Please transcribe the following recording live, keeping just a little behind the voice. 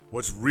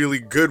What's really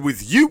good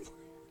with you?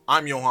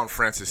 I'm Johan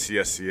Francis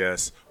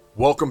CSCS.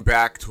 Welcome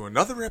back to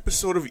another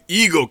episode of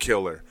Ego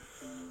Killer,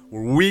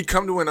 where we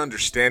come to an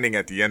understanding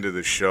at the end of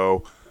the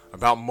show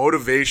about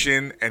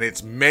motivation and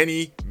its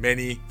many,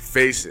 many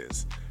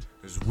faces,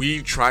 as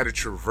we try to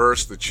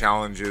traverse the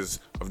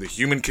challenges of the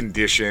human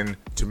condition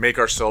to make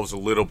ourselves a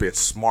little bit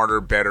smarter,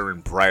 better,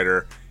 and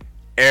brighter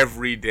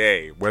every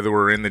day, whether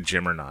we're in the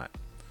gym or not.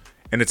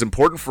 And it's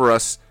important for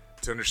us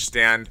to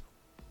understand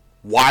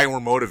why we're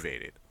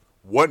motivated,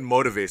 what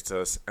motivates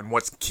us, and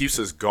what keeps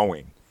us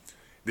going.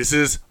 This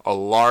is a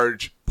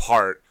large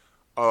part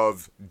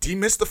of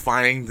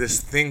demystifying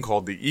this thing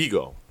called the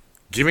ego,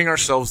 giving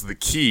ourselves the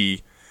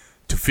key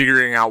to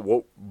figuring out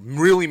what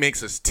really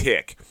makes us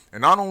tick,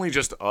 and not only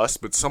just us,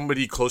 but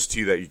somebody close to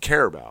you that you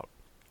care about.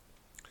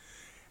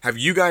 Have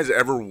you guys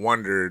ever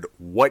wondered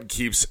what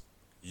keeps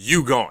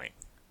you going?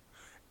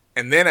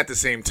 And then at the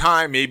same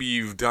time, maybe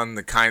you've done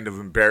the kind of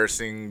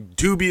embarrassing,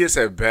 dubious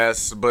at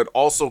best, but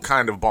also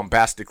kind of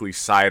bombastically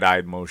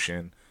side-eyed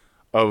motion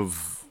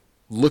of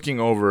looking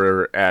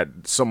over at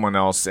someone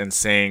else and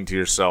saying to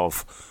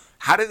yourself,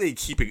 how do they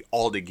keep it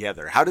all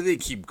together? How do they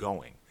keep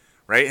going?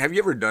 Right? Have you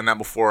ever done that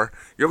before?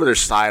 You're over there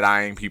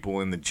side-eyeing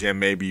people in the gym.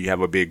 Maybe you have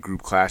a big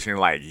group class and you're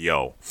like,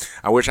 yo,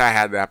 I wish I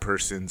had that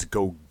person's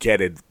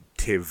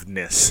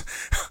go-get-itiveness.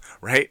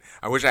 Right?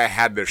 I wish I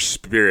had their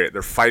spirit,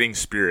 their fighting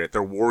spirit,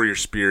 their warrior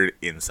spirit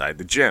inside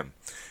the gym.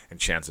 And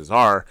chances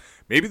are,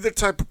 maybe the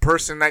type of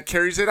person that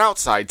carries it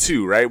outside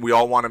too, right? We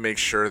all want to make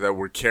sure that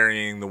we're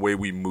carrying the way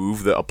we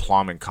move, the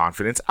aplomb and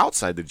confidence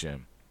outside the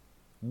gym.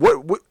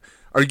 What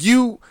are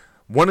you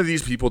one of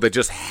these people that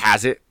just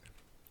has it,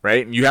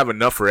 right? And you have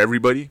enough for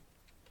everybody?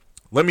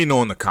 Let me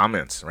know in the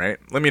comments, right?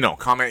 Let me know.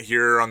 Comment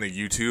here on the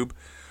YouTube.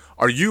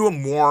 Are you a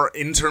more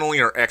internally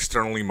or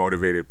externally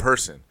motivated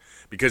person?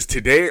 Because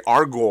today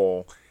our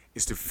goal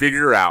is to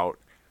figure out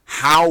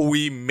how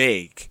we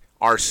make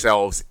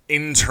ourselves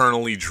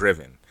internally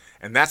driven.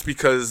 And that's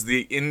because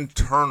the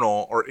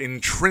internal or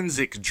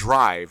intrinsic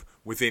drive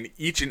within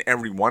each and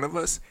every one of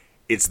us,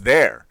 it's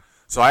there.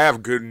 So I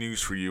have good news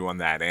for you on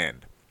that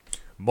end.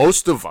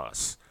 Most of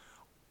us,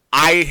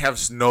 I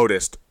have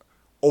noticed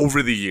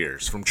over the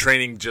years, from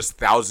training just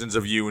thousands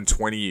of you in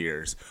 20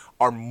 years,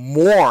 are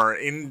more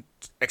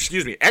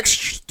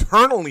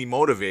externally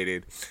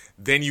motivated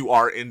than you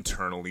are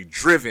internally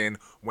driven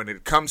when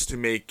it comes to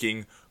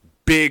making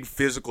big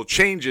physical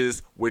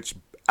changes, which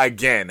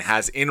again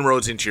has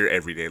inroads into your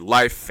everyday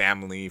life,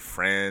 family,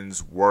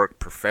 friends, work,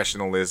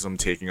 professionalism,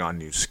 taking on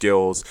new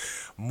skills.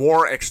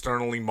 More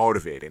externally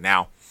motivated.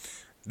 Now,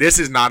 this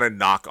is not a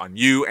knock on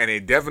you, and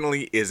it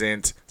definitely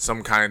isn't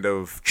some kind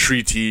of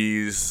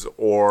treatise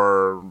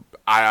or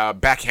a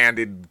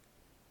backhanded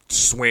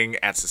swing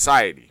at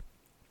society.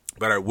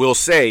 But I will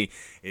say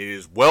it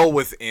is well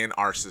within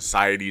our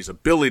society's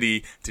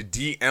ability to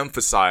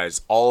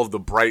de-emphasize all of the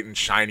bright and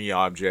shiny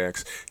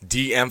objects,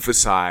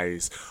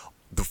 de-emphasize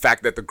the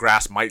fact that the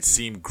grass might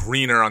seem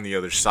greener on the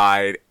other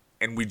side,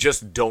 and we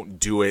just don't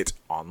do it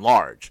on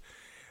large.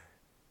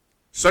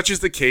 Such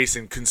is the case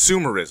in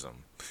consumerism.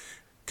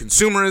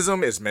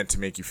 Consumerism is meant to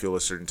make you feel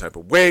a certain type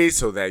of way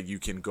so that you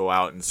can go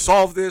out and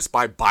solve this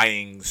by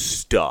buying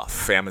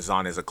stuff.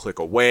 Amazon is a click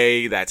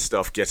away. That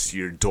stuff gets to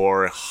your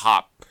door, a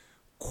hop,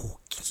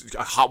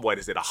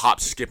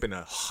 skip, and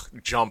a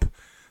jump.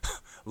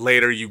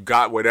 Later, you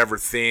got whatever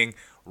thing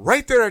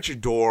right there at your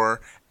door,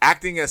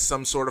 acting as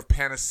some sort of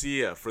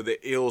panacea for the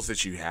ills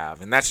that you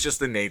have. And that's just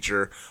the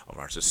nature of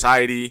our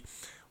society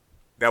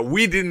that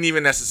we didn't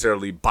even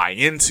necessarily buy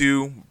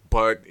into,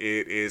 but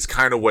it is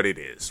kind of what it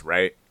is,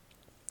 right?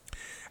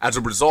 As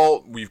a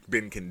result, we've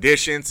been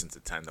conditioned since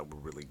the time that we're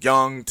really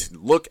young to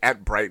look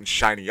at bright and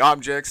shiny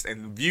objects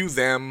and view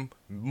them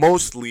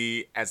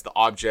mostly as the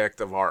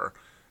object of our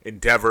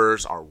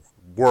endeavors, our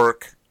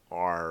work,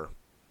 our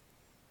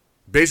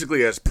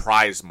basically as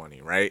prize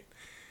money, right?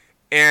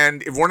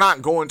 And if we're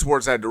not going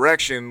towards that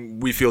direction,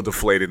 we feel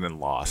deflated and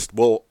lost.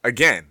 Well,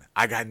 again,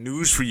 I got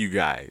news for you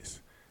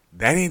guys.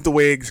 That ain't the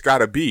way it's got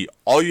to be.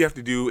 All you have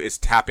to do is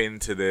tap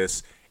into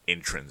this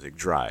intrinsic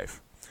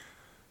drive.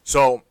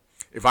 So,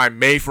 if I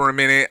may for a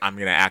minute, I'm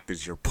going to act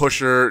as your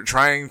pusher,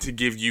 trying to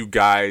give you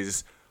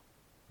guys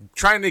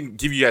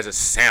a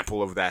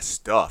sample of that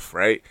stuff,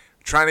 right?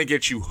 Trying to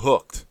get you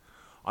hooked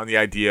on the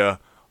idea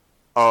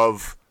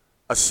of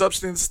a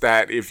substance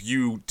that if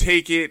you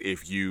take it,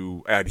 if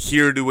you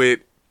adhere to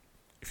it,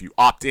 if you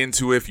opt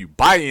into it, if you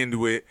buy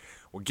into it,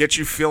 will get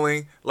you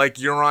feeling like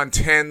you're on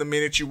 10 the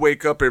minute you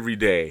wake up every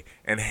day.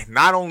 And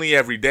not only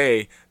every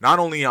day, not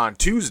only on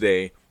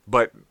Tuesday,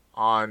 but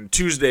on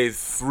Tuesday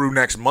through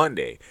next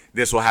Monday.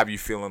 This will have you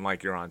feeling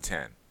like you're on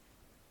 10.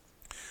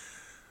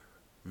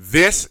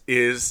 This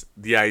is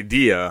the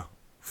idea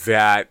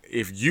that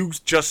if you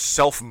just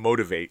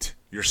self-motivate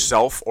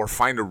yourself or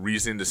find a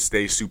reason to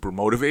stay super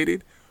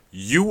motivated,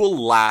 you will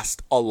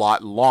last a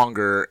lot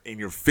longer in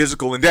your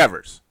physical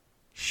endeavors.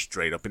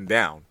 Straight up and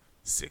down,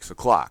 6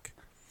 o'clock.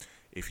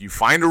 If you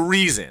find a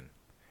reason,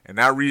 and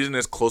that reason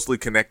is closely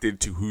connected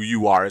to who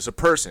you are as a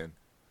person,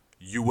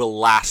 you will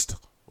last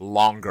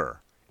longer.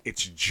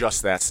 It's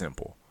just that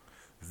simple.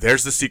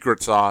 there's the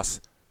secret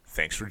sauce.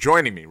 Thanks for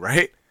joining me,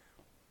 right?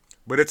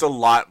 But it's a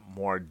lot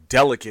more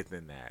delicate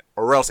than that,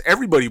 or else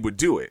everybody would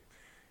do it,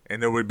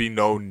 and there would be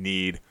no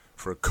need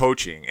for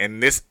coaching.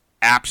 And this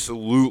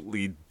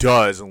absolutely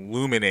does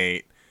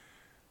illuminate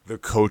the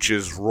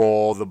coach's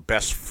role, the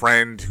best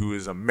friend who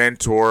is a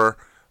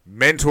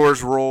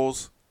mentor's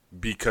roles,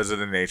 because of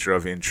the nature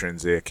of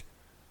intrinsic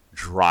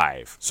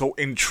drive. So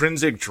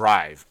intrinsic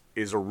drive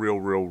is a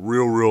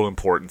real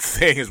important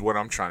thing, is what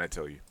I'm trying to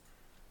tell you.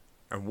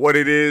 And what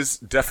it is,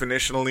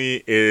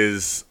 definitionally,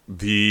 is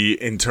the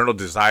internal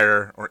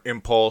desire or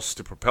impulse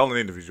to propel an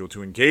individual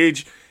to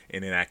engage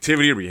in an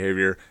activity or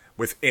behavior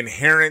with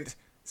inherent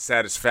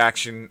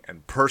satisfaction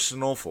and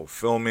personal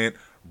fulfillment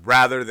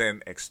rather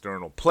than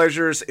external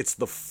pleasures. It's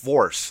the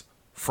force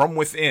from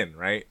within,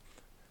 right?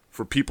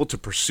 For people to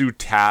pursue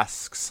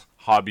tasks,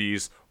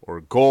 hobbies,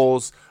 or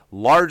goals,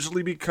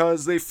 largely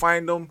because they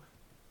find them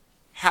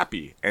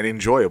happy and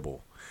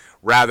enjoyable,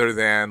 rather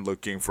than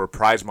looking for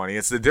prize money.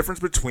 It's the difference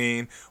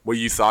between what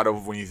you thought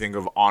of when you think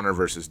of honor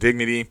versus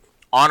dignity.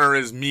 Honor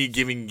is me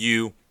giving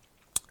you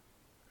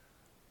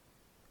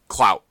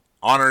clout.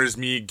 Honor is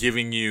me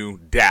giving you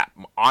dap.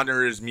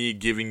 Honor is me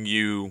giving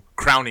you,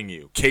 crowning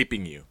you,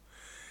 caping you,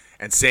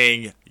 and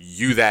saying,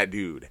 you that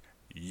dude,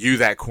 you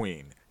that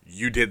queen,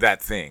 you did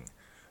that thing.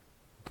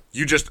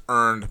 You just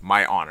earned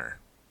my honor.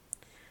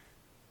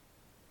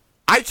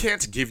 I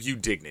can't give you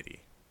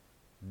dignity.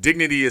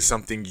 Dignity is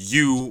something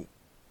you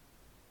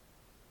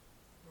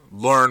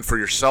learn for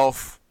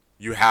yourself,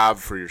 you have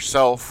for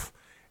yourself.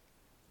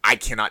 I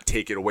cannot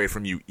take it away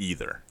from you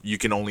either. You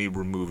can only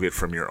remove it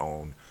from your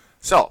own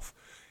self.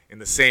 In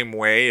the same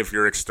way, if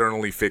you're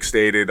externally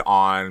fixated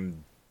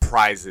on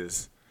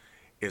prizes,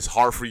 it's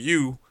hard for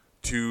you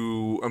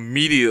to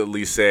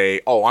immediately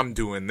say, oh, I'm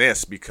doing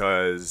this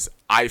because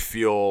I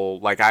feel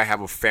like I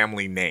have a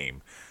family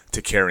name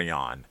to carry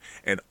on.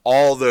 And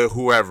all the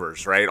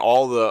whoever's, right?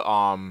 All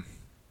the,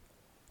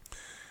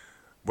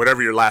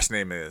 whatever your last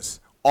name is,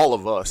 all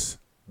of us,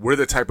 we're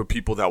the type of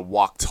people that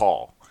walk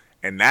tall.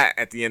 And that,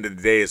 at the end of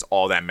the day, is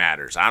all that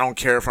matters. I don't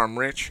care if I'm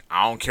rich.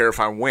 I don't care if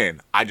I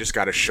win. I just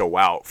got to show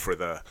out for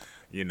the,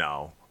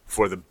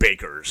 for the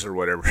Bakers or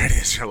whatever it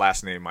is your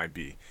last name might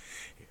be.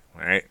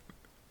 All right?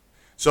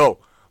 So,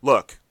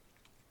 look.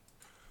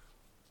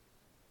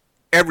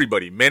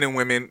 Everybody, men and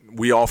women,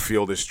 we all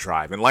feel this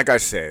drive. And like I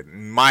said,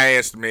 in my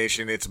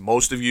estimation, it's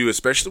most of you,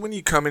 especially when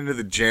you come into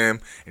the gym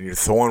and you're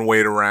throwing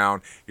weight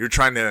around. You're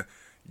trying to,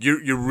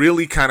 you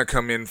really kind of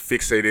come in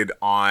fixated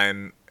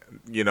on,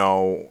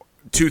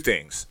 two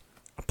things,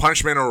 a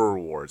punishment or a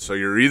reward. So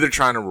you're either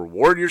trying to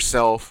reward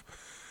yourself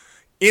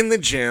in the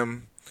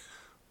gym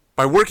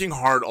by working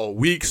hard all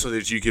week so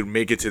that you can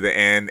make it to the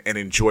end and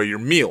enjoy your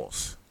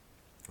meals,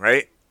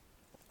 right?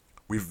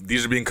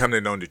 These are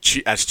becoming known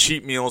as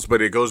cheat meals,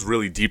 but it goes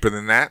really deeper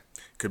than that.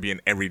 It could be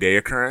an everyday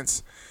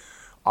occurrence.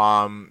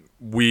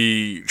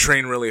 We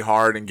train really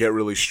hard and get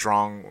really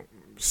strong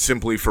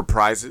simply for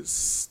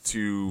prizes,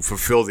 to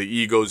fulfill the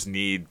ego's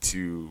need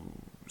to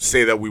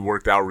say that we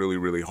worked out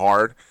really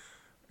hard.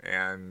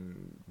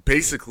 And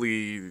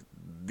basically,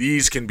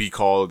 these can be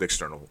called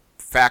external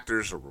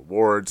factors or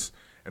rewards.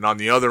 And on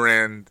the other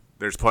end,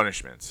 there's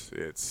punishments.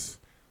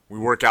 We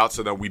work out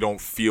so that we don't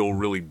feel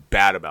really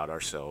bad about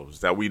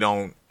ourselves, that we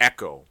don't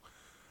echo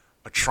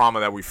a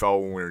trauma that we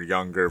felt when we were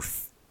younger,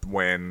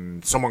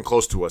 when someone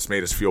close to us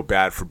made us feel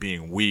bad for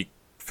being weak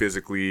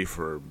physically,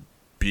 for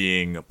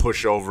being a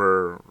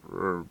pushover,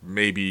 or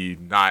maybe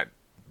not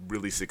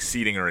really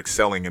succeeding or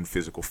excelling in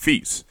physical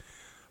feats.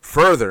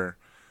 Further,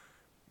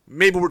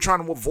 maybe we're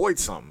trying to avoid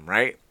something,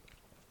 right?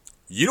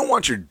 You don't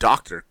want your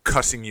doctor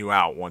cussing you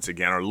out once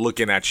again, or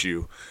looking at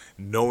you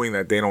knowing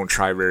that they don't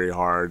try very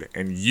hard,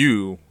 and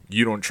you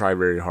don't try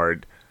very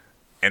hard,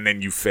 and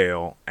then you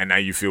fail, and now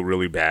you feel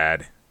really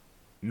bad.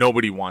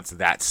 Nobody wants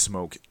that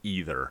smoke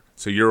either.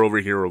 So you're over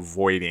here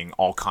avoiding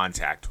all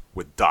contact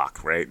with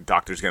doc, right?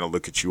 Doctor's going to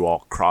look at you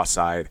all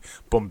cross-eyed,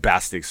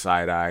 bombastic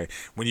side-eye.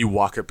 When you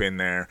walk up in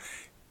there,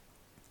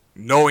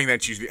 knowing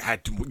that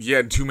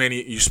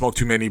you smoked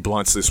too many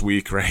blunts this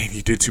week, right?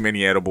 You did too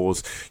many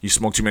edibles, you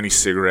smoked too many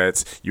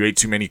cigarettes, you ate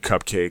too many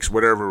cupcakes,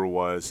 whatever it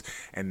was,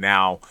 and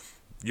now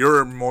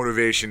your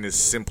motivation is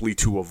simply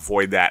to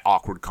avoid that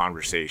awkward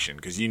conversation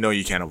because you know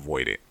you can't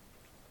avoid it.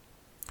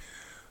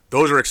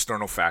 Those are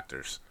external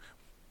factors.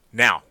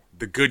 Now,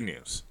 the good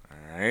news,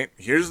 all right?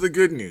 Here's the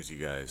good news, you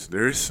guys.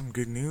 There is some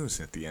good news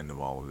at the end of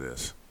all of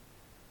this.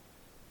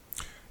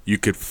 You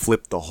could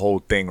flip the whole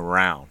thing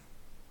around.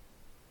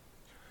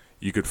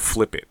 You could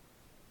flip it.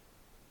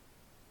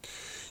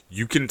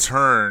 You can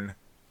turn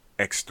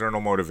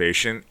external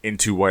motivation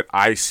into what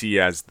I see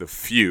as the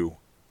few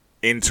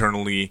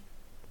internally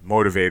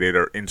motivated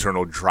or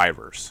internal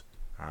drivers.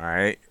 All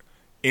right?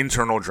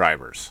 Internal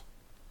drivers.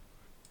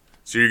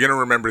 So you're going to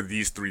remember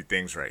these three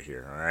things right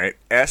here. All right?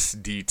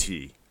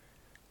 SDT.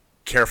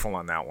 Careful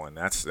on that one.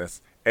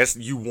 That's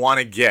you want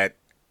to get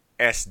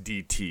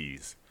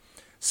SDTs.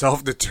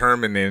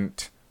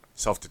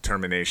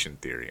 Self-determination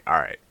theory. All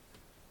right.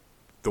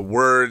 The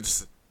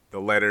words the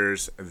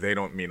letters, they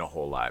don't mean a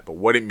whole lot. But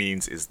what it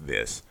means is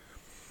this.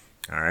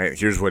 All right,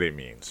 here's what it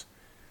means.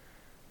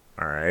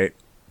 All right,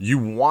 you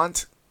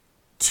want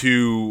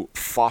to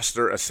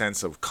foster a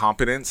sense of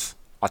competence,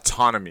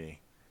 autonomy,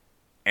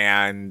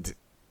 and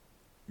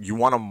you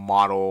want to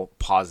model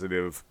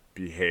positive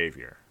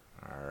behavior.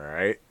 All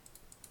right.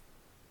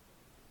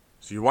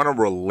 So you want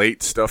to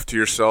relate stuff to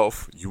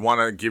yourself. You want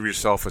to give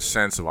yourself a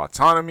sense of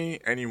autonomy,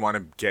 and you want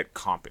to get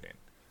competent.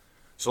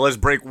 So let's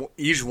break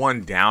each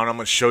one down. I'm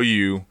going to show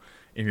you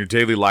in your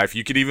daily life.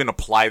 You could even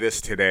apply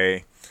this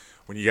today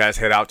when you guys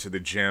head out to the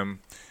gym.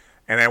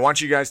 And I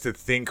want you guys to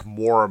think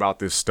more about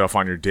this stuff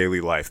on your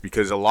daily life,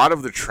 because a lot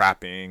of the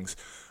trappings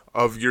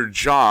of your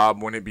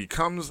job, when it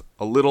becomes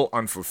a little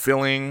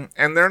unfulfilling,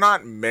 and they're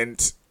not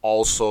meant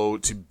also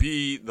to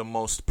be the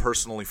most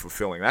personally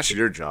fulfilling. That's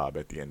your job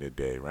at the end of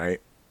the day,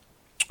 right?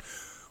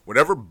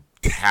 Whatever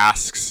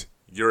tasks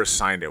you're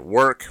assigned at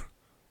work,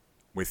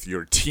 with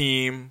your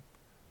team,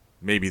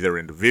 maybe they're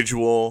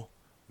individual,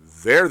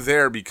 they're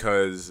there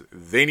because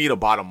they need a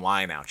bottom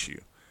line out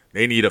you.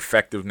 They need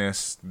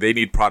effectiveness. They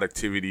need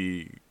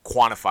productivity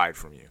quantified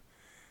from you.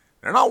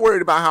 They're not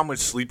worried about how much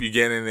sleep you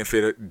get, and if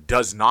it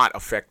does not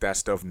affect that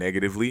stuff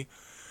negatively.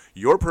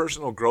 Your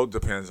personal growth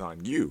depends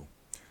on you.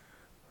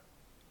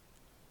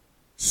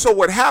 So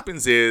what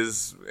happens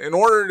is, in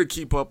order to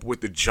keep up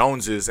with the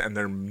Joneses and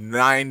their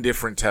 9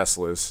 different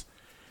Teslas,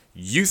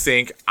 you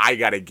think, I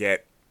got to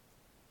get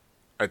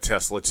a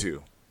Tesla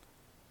too.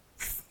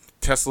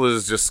 Tesla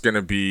is just going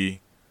to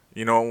be,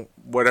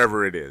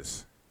 whatever it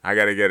is. I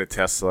got to get a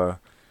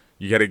Tesla.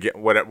 You got to get,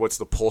 what's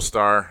the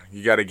Polestar?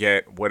 You got to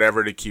get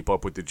whatever to keep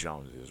up with the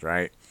Joneses,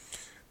 right?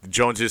 The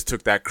Joneses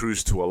took that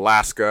cruise to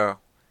Alaska.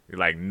 You're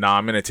like, nah,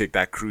 I'm going to take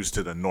that cruise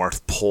to the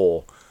North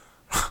Pole.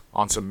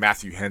 On some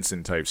Matthew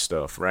Henson type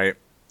stuff, right?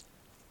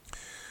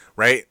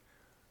 Right?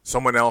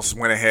 Someone else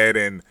went ahead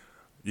and,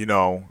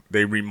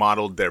 they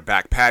remodeled their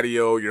back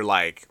patio. You're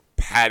like,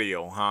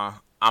 patio, huh?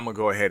 I'm going to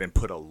go ahead and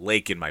put a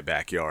lake in my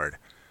backyard.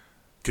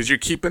 Because you're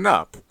keeping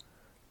up.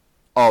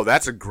 Oh,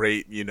 that's a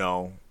great,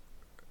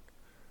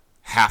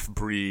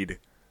 half-breed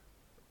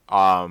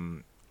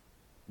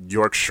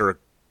Yorkshire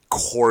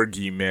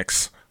Corgi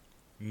mix.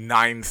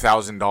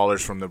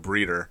 $9,000 from the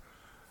breeder.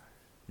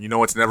 You know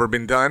what's never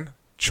been done?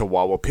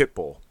 Chihuahua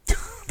Pitbull.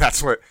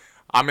 That's what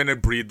I'm going to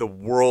breed, the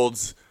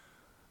world's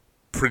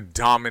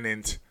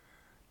predominant,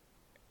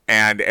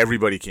 and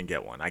everybody can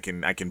get one. I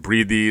can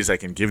breed these. I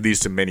can give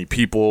these to many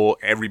people.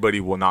 Everybody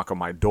will knock on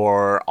my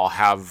door. I'll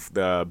have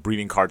the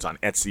breeding cards on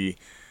Etsy.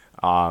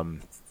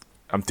 I'm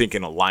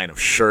thinking a line of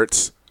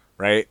shirts,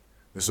 right?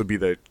 This would be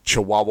the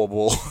Chihuahua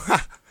Bull.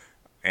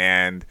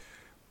 And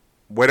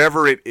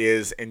whatever it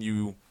is,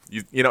 and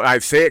I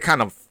say it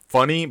kind of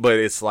funny, but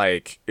it's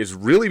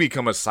really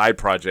become a side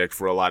project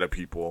for a lot of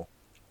people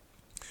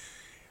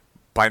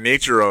by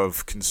nature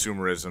of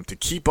consumerism to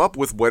keep up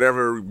with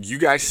whatever you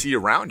guys see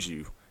around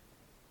you.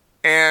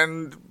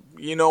 And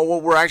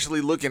what we're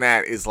actually looking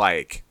at is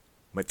like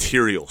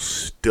material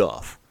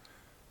stuff,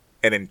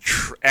 an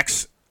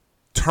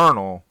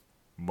external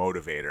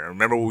motivator.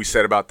 Remember what we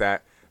said about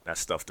that? That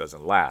stuff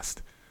doesn't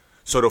last.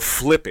 So to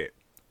flip it,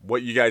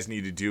 what you guys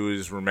need to do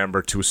is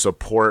remember to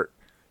support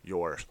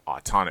your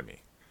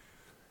autonomy.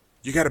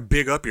 You got to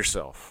big up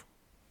yourself.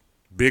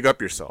 Big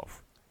up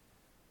yourself.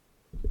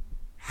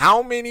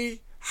 How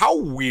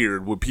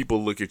weird would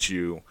people look at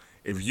you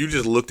if you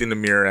just looked in the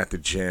mirror at the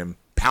gym,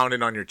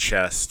 pounding on your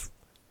chest,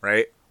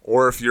 right?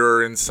 Or if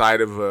you're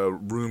inside of a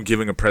room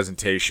giving a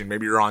presentation,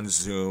 maybe you're on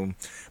Zoom,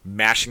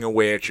 mashing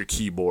away at your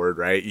keyboard,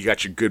 right? You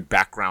got your good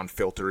background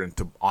filter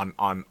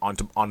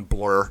on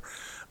blur,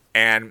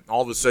 and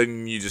all of a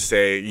sudden you just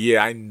say,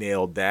 "Yeah, I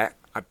nailed that.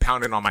 I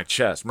pounded on my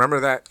chest."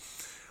 Remember that?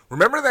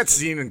 Remember that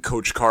scene in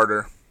Coach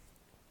Carter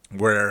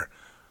where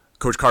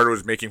Coach Carter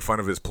was making fun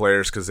of his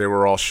players because they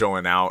were all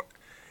showing out,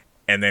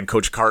 and then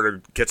Coach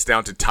Carter gets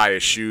down to tie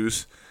his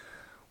shoes?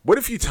 What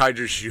if you tied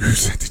your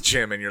shoes at the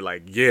gym and you're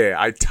like, yeah,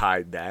 I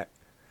tied that,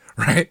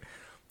 right?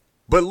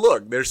 But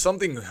look, there's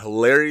something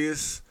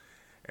hilarious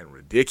and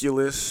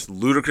ridiculous,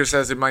 ludicrous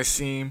as it might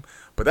seem,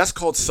 but that's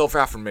called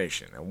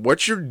self-affirmation. And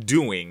what you're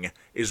doing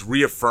is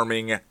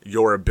reaffirming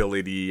your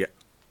ability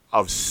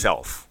of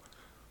self.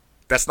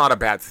 That's not a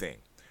bad thing.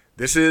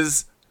 This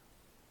is,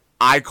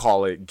 I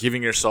call it,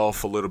 giving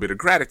yourself a little bit of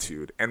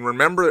gratitude. And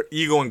remember,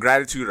 ego and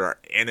gratitude are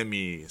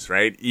enemies,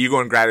 right? Ego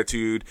and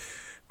gratitude.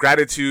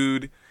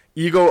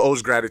 Ego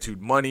owes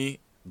gratitude money.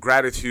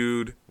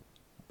 Gratitude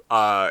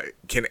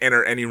can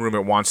enter any room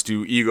it wants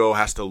to. Ego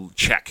has to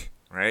check,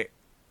 right?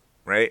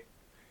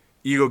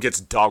 Ego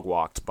gets dog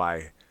walked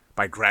by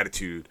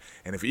gratitude.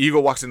 And if ego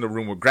walks in the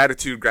room with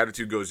gratitude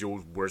goes, yo,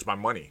 where's my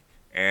money?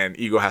 And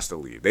ego has to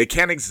leave. They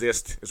can't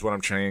exist, is what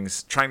I'm trying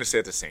to say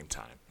at the same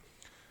time.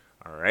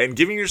 All right, and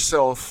giving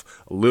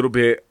yourself a little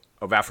bit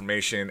of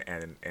affirmation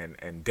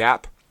and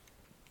DAP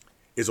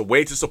is a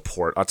way to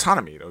support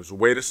autonomy. It's a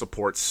way to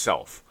support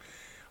self.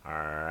 All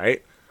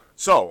right.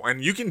 So,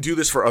 and you can do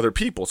this for other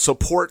people.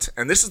 Support,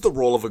 and this is the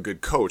role of a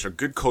good coach. A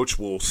good coach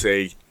will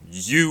say,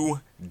 you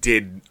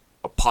did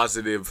a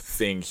positive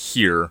thing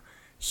here.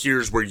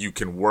 Here's where you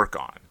can work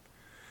on.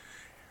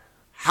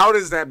 How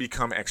does that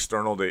become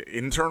external to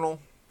internal?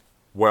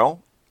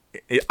 Well,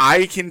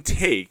 I can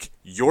take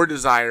your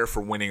desire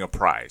for winning a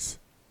prize.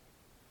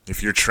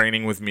 If you're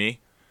training with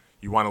me,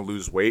 you want to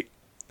lose weight,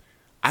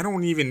 I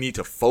don't even need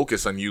to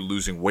focus on you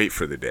losing weight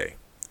for the day.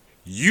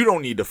 You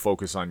don't need to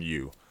focus on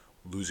you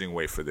losing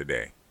weight for the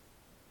day.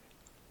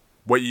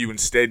 What you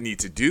instead need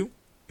to do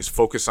is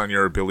focus on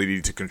your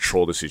ability to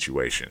control the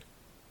situation.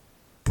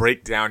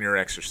 Break down your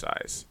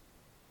exercise.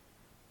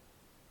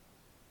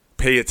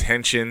 Pay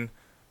attention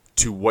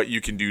to what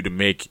you can do to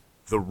make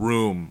the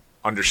room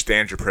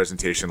understand your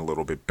presentation a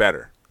little bit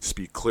better.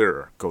 Speak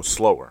clearer, go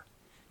slower.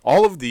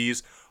 All of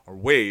these are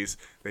ways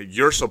that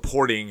you're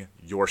supporting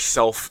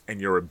yourself and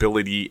your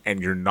ability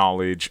and your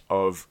knowledge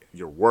of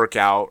your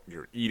workout,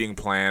 your eating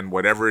plan,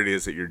 whatever it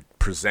is that you're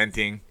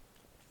presenting.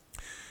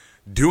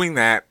 Doing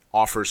that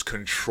offers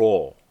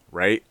control,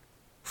 right,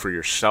 for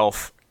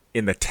yourself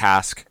in the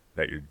task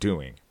that you're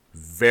doing.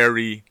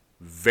 Very,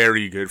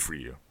 very good for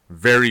you.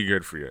 Very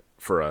good for you,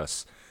 for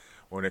us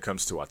when it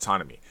comes to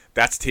autonomy.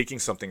 That's taking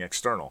something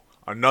external.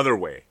 Another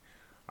way,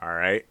 all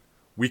right,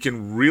 we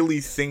can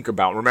really think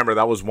about, remember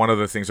that was one of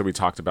the things that we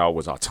talked about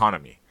was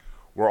autonomy.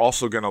 We're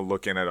also going to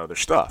look in at other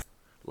stuff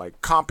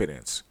like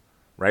competence,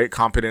 right?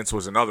 Competence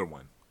was another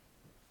one.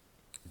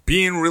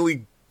 Being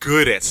really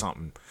good at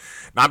something,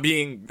 not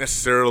being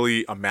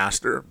necessarily a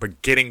master,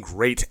 but getting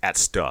great at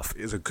stuff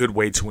is a good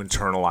way to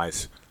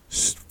internalize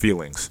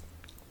feelings.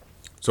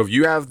 So if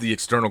you have the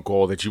external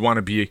goal that you want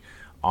to be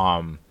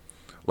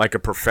like a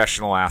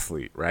professional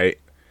athlete, right?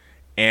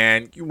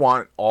 And you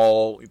want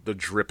all the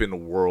drip in the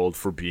world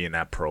for being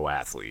that pro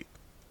athlete.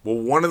 Well,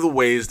 one of the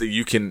ways that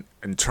you can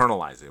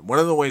internalize it, one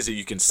of the ways that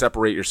you can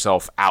separate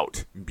yourself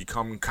out and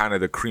become kind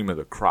of the cream of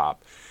the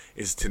crop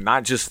is to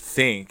not just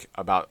think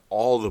about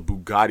all the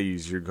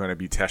Bugattis you're going to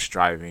be test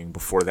driving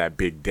before that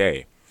big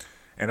day.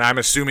 And I'm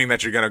assuming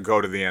that you're going to go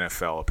to the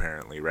NFL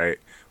apparently, right?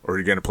 Or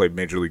you're going to play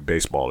Major League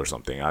Baseball or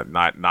something.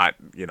 Not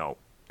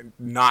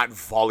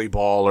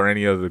volleyball or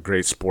any other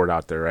great sport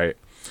out there, right?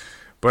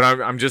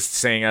 But I'm just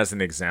saying as an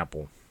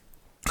example.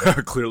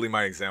 Clearly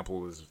my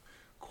example is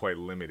quite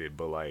limited,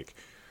 but like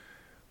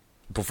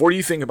before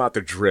you think about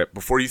the drip,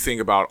 before you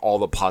think about all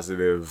the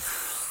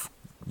positive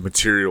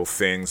material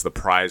things, the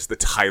prize, the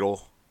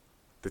title,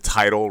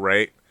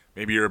 right?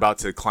 Maybe you're about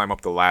to climb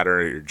up the ladder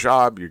at your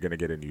job, you're going to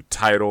get a new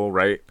title,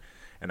 right?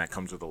 And that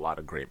comes with a lot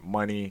of great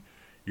money.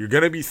 You're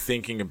going to be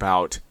thinking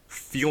about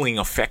feeling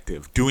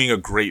effective, doing a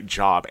great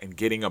job, and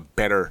getting a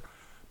better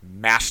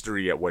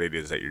mastery at what it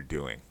is that you're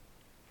doing.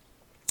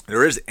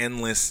 There is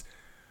endless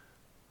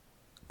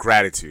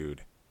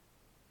gratitude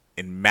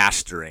in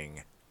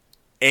mastering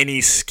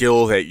any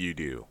skill that you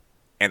do.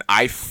 And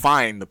I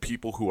find the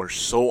people who are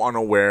so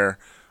unaware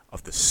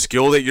of the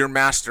skill that you're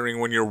mastering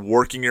when you're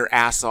working your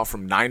ass off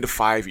from 9 to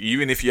 5,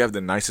 even if you have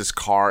the nicest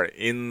car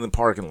in the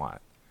parking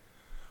lot,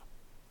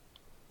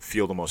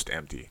 feel the most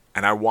empty.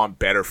 And I want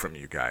better from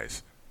you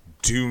guys.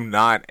 Do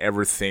not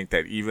ever think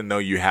that even though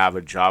you have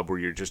a job where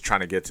you're just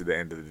trying to get to the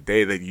end of the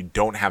day, that you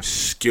don't have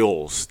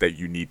skills that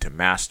you need to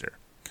master.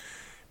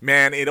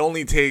 Man, it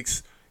only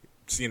takes,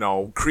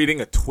 creating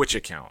a Twitch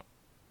account,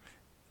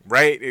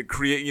 right?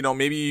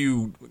 Maybe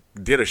you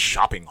did a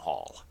shopping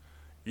haul.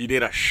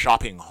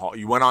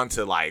 You went on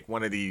to like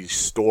one of these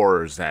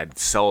stores that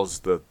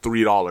sells the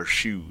 $3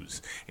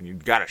 shoes and you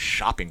got a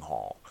shopping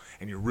haul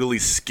and you're really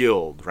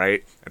skilled,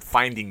 right? At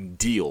finding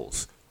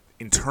deals.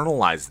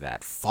 Internalize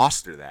that,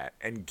 foster that,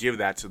 and give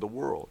that to the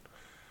world.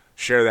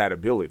 Share that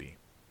ability.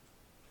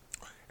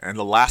 And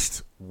the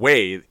last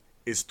way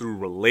is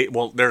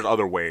through there's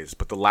other ways,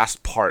 but the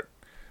last part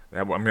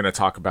that I'm going to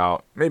talk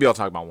about, maybe I'll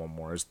talk about one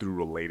more, is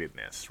through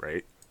relatedness,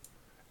 right?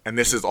 And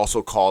this is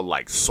also called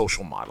like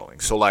social modeling.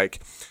 So like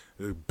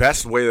the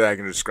best way that I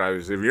can describe it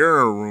is if you're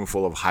in a room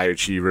full of high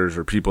achievers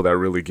or people that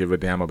really give a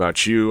damn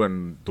about you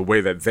and the way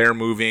that they're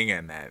moving,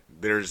 and that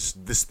there's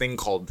this thing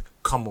called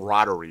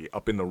camaraderie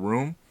up in the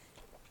room,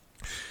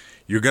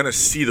 you're going to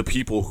see the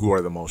people who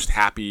are the most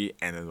happy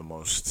and the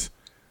most,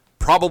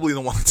 probably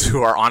the ones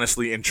who are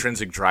honestly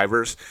intrinsic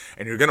drivers,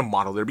 and you're going to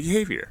model their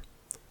behavior,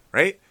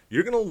 right?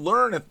 You're going to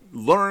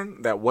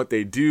learn that what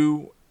they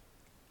do,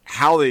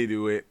 how they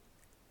do it,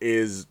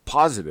 is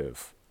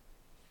positive.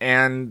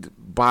 And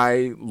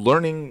by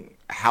learning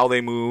how they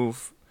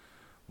move,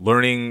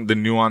 learning the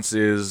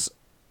nuances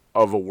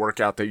of a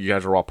workout that you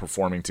guys are all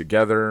performing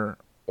together,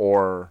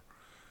 or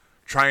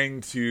trying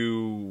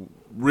to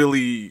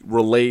really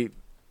relate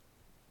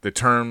the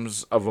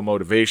terms of a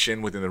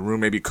motivation within the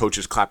room, maybe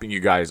coaches clapping you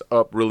guys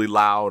up really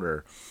loud,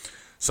 or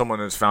someone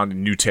has found a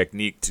new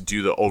technique to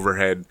do the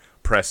overhead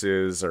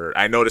presses, or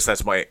I notice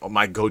that's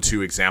my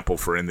go-to example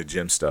for in the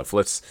gym stuff.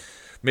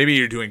 Maybe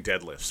you're doing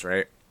deadlifts,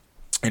 right?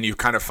 And you've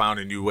kind of found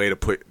a new way to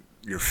put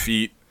your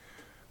feet,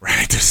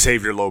 right, to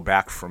save your low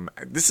back from.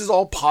 This is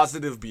all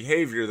positive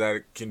behavior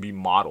that can be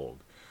modeled.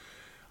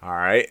 All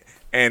right?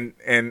 And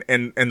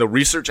the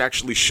research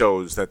actually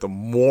shows that the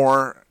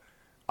more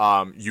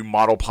you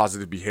model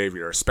positive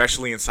behavior,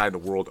 especially inside the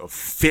world of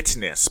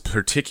fitness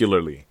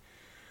particularly,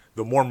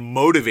 the more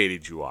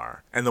motivated you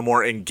are and the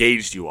more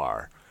engaged you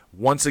are.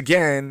 Once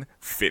again,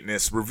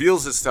 fitness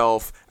reveals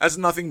itself as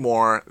nothing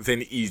more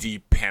than easy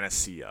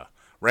panacea,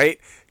 right?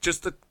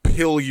 Just a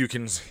pill you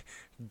can...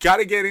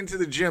 Gotta get into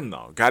the gym,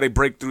 though. Gotta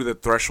break through the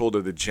threshold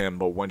of the gym.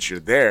 But once you're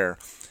there,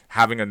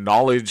 having a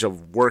knowledge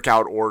of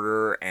workout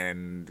order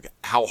and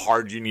how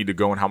hard you need to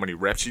go and how many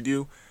reps you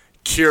do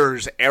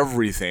cures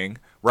everything,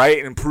 right?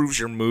 It improves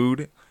your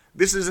mood.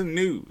 This isn't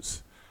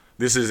news.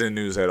 This isn't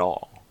news at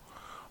all.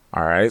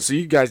 All right? So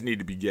you guys need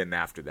to be getting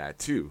after that,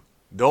 too.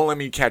 Don't let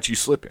me catch you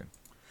slipping.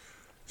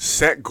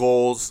 Set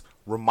goals.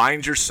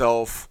 Remind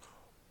yourself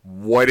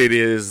what it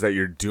is that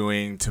you're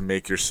doing to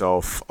make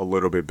yourself a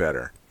little bit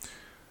better.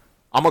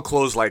 I'm going to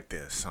close like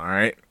this, all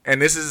right?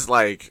 And this is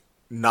like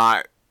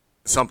not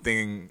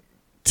something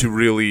to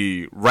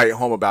really write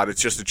home about.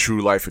 It's just a true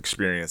life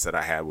experience that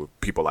I had with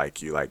people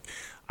like you. Like,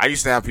 I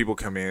used to have people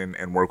come in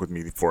and work with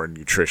me for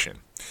nutrition.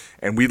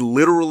 And we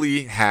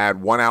literally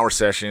had 1 hour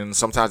sessions.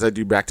 Sometimes I'd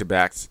do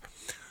back-to-backs.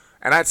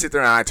 And I'd sit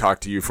there and I'd talk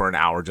to you for an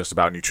hour just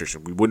about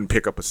nutrition. We wouldn't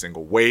pick up a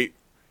single weight.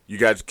 You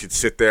guys could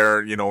sit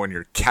there, you know, in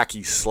your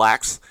khaki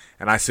slacks.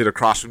 And I sit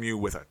across from you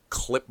with a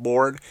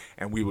clipboard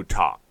and we would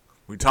talk.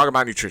 We talk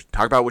about nutrition,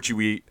 talk about what you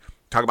eat,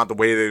 talk about the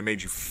way that it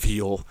made you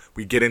feel.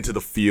 We get into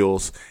the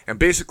feels. And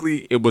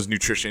basically, it was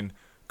nutrition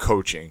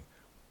coaching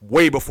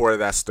way before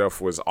that stuff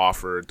was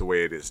offered the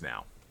way it is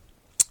now.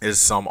 It's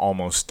some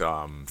almost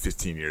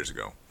 15 years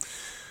ago.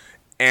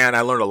 And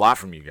I learned a lot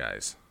from you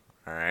guys.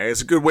 All right.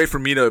 It's a good way for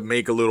me to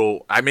make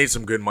I made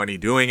some good money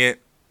doing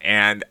it.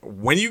 And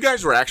when you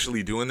guys were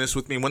actually doing this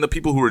with me, when the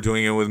people who were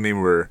doing it with me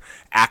were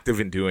active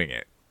in doing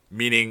it,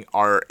 meaning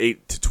our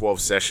 8 to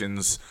 12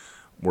 sessions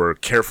were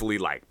carefully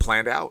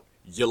planned out,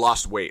 you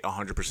lost weight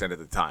 100% of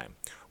the time,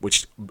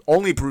 which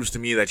only proves to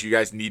me that you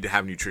guys need to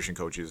have nutrition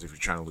coaches if you're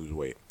trying to lose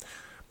weight.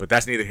 But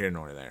that's neither here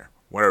nor there.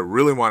 What I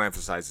really want to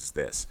emphasize is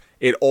this.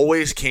 It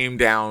always came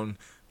down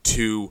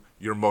to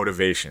your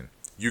motivation.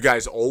 You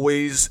guys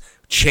always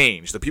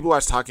changed. The people I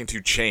was talking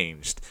to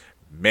changed.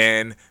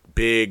 Men,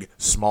 big,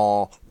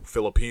 small,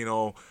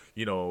 Filipino,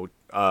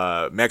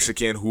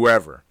 Mexican,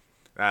 whoever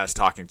I was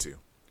talking to.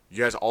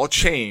 You guys all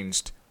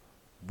changed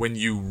when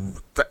you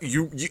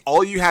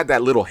had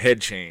that little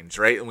head change,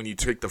 right? When you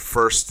took the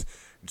first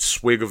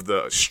swig of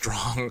the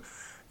strong,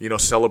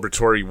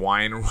 celebratory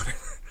wine or whatever.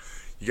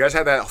 You guys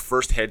had that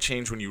first head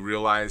change when you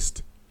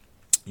realized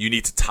you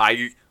need to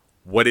tie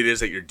what it is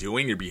that you're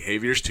doing, your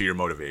behaviors, to your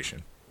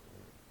motivation.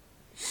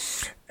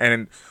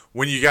 And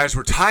when you guys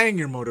were tying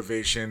your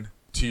motivation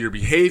to your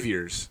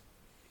behaviors,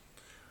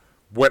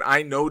 what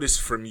I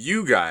noticed from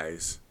you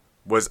guys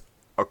was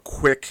a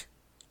quick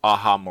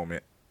aha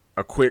moment,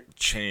 a quick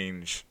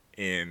change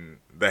in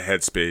the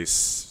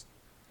headspace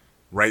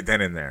right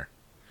then and there.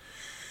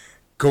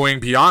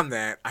 Going beyond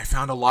that, I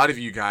found a lot of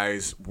you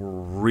guys were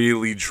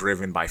really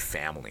driven by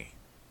family.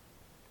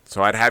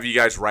 So I'd have you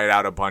guys write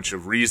out a bunch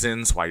of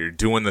reasons why you're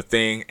doing the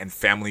thing, and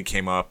family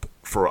came up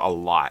for a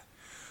lot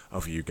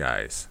of you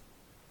guys.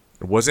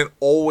 It wasn't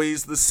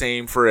always the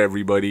same for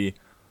everybody,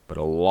 but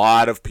a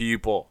lot of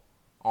people,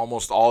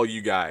 almost all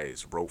you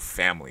guys, wrote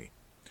family.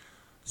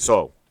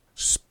 So,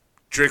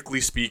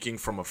 strictly speaking,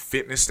 from a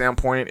fitness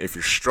standpoint, if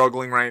you're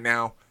struggling right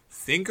now,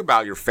 think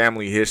about your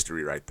family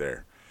history right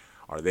there.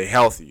 Are they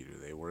healthy? Do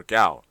they work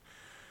out?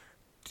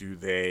 Do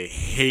they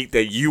hate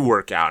that you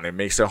work out and it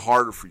makes it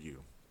harder for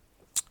you?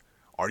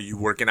 Are you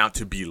working out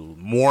to be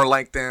more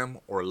like them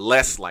or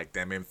less like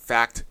them? In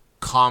fact,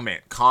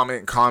 comment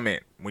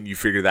when you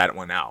figure that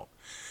one out.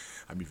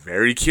 I'd be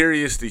very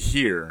curious to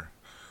hear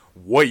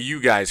what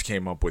you guys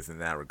came up with in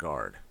that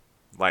regard.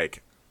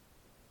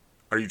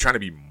 Are you trying to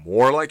be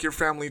more like your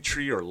family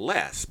tree or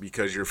less?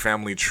 Because your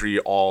family tree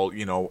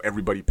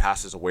everybody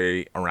passes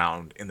away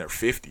around in their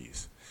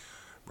 50s,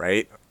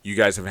 right? You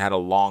guys have had a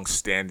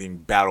long-standing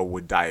battle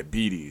with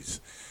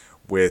diabetes,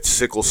 with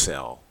sickle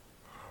cell,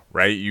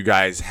 right? You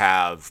guys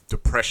have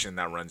depression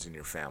that runs in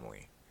your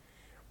family,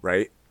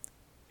 right?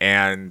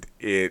 And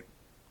it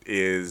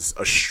is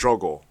a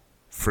struggle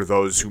for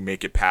those who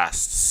make it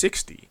past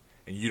 60.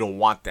 And you don't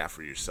want that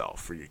for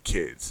yourself, for your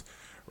kids,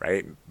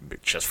 right?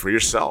 Just for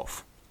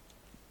yourself.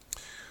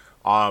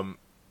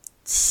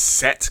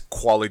 Set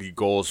quality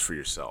goals for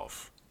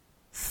yourself.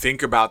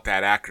 Think about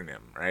that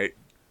acronym, right?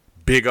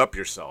 Big up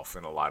yourself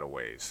in a lot of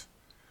ways.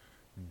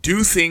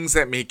 Do things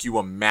that make you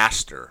a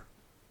master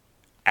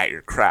at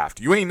your craft.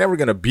 You ain't never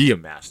going to be a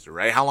master,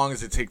 right? How long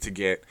does it take to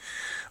get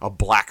a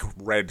black,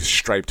 red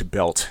striped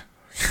belt?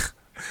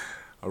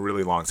 A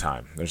really long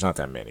time. There's not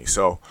that many.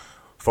 So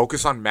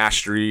focus on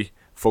mastery.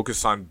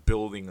 Focus on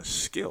building a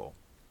skill.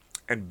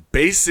 And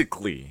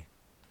basically,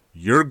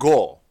 your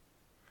goal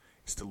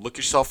is to look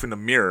yourself in the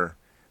mirror,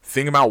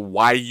 think about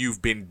why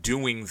you've been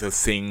doing the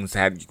things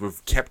that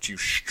have kept you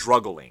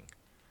struggling.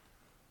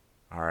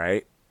 All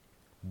right?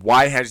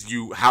 How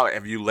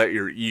have you let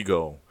your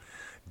ego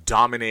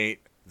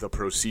dominate the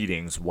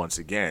proceedings once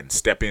again?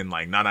 Step in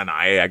no,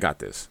 hey, I got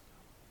this.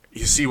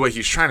 You see, what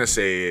he's trying to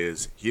say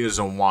is he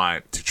doesn't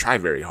want to try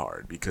very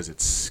hard because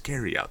it's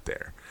scary out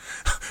there.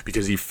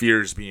 Because he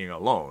fears being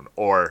alone.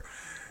 Or,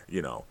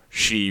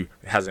 she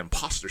has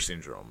imposter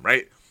syndrome,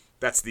 right?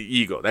 That's the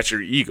ego. That's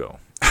your ego,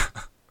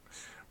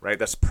 right?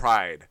 That's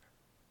pride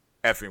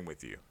effing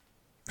with you,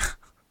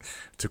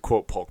 to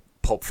quote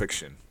Pulp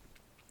Fiction.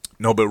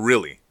 No, but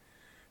really,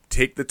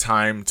 take the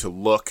time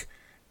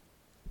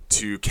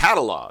to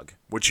catalog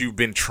what you've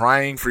been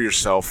trying for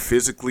yourself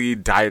physically,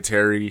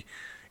 dietary,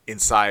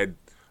 inside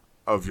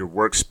of your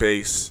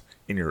workspace,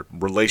 in your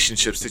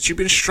relationships that you've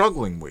been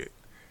struggling with.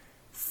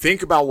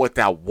 Think about what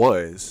that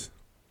was.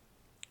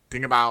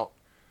 Think about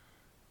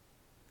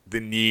the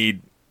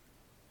need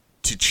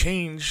to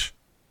change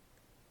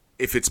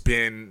if it's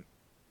been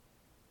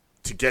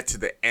to get to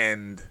the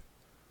end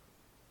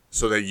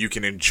so that you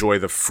can enjoy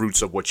the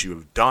fruits of what you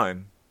have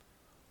done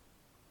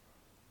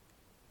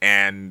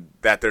and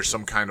that there's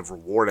some kind of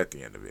reward at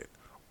the end of it.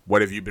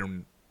 What have you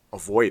been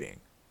avoiding,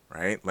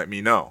 right? Let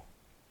me know.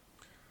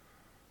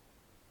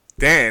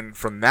 Then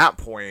from that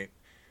point,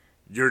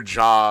 your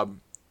job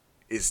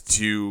is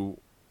to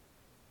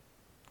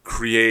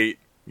create,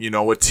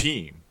 a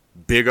team,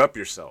 big up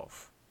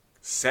yourself,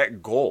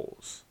 set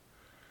goals,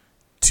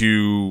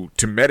 to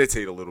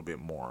meditate a little bit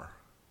more,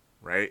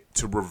 right?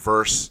 To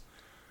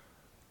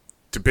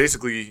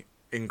basically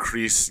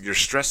increase your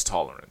stress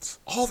tolerance,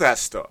 all that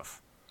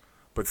stuff.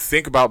 But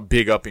think about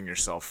big upping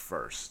yourself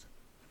first.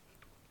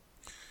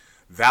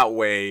 That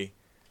way,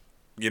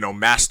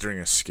 mastering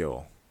a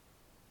skill,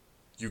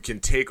 you can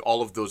take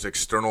all of those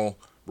external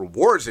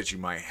rewards that you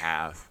might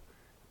have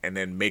and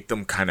then make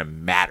them kind of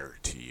matter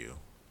to you.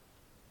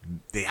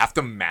 They have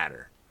to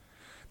matter.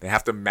 They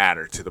have to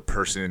matter to the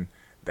person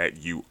that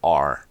you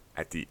are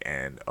at the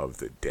end of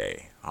the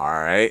day. All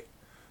right?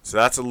 So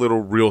that's a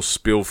little real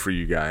spill for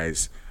you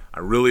guys. I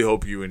really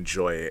hope you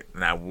enjoy it,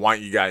 and I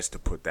want you guys to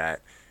put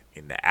that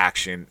into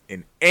action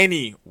in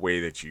any way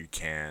that you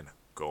can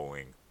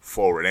going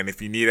forward. And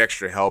if you need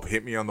extra help,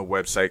 hit me on the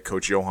website,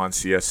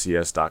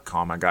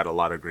 CoachJohanCSCS.com. I got a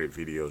lot of great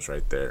videos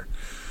right there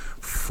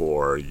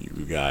for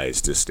you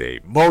guys to stay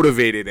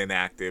motivated and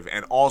active.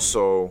 And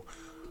also,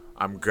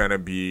 I'm going to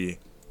be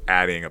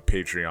adding a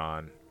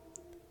Patreon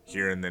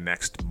here in the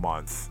next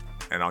month,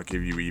 and I'll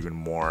give you even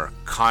more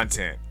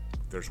content.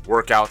 There's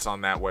workouts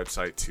on that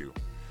website too.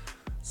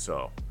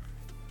 So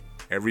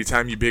every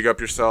time you big up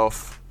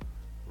yourself,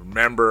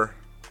 remember,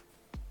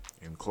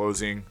 in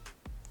closing,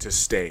 to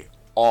stay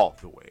all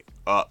the way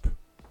up.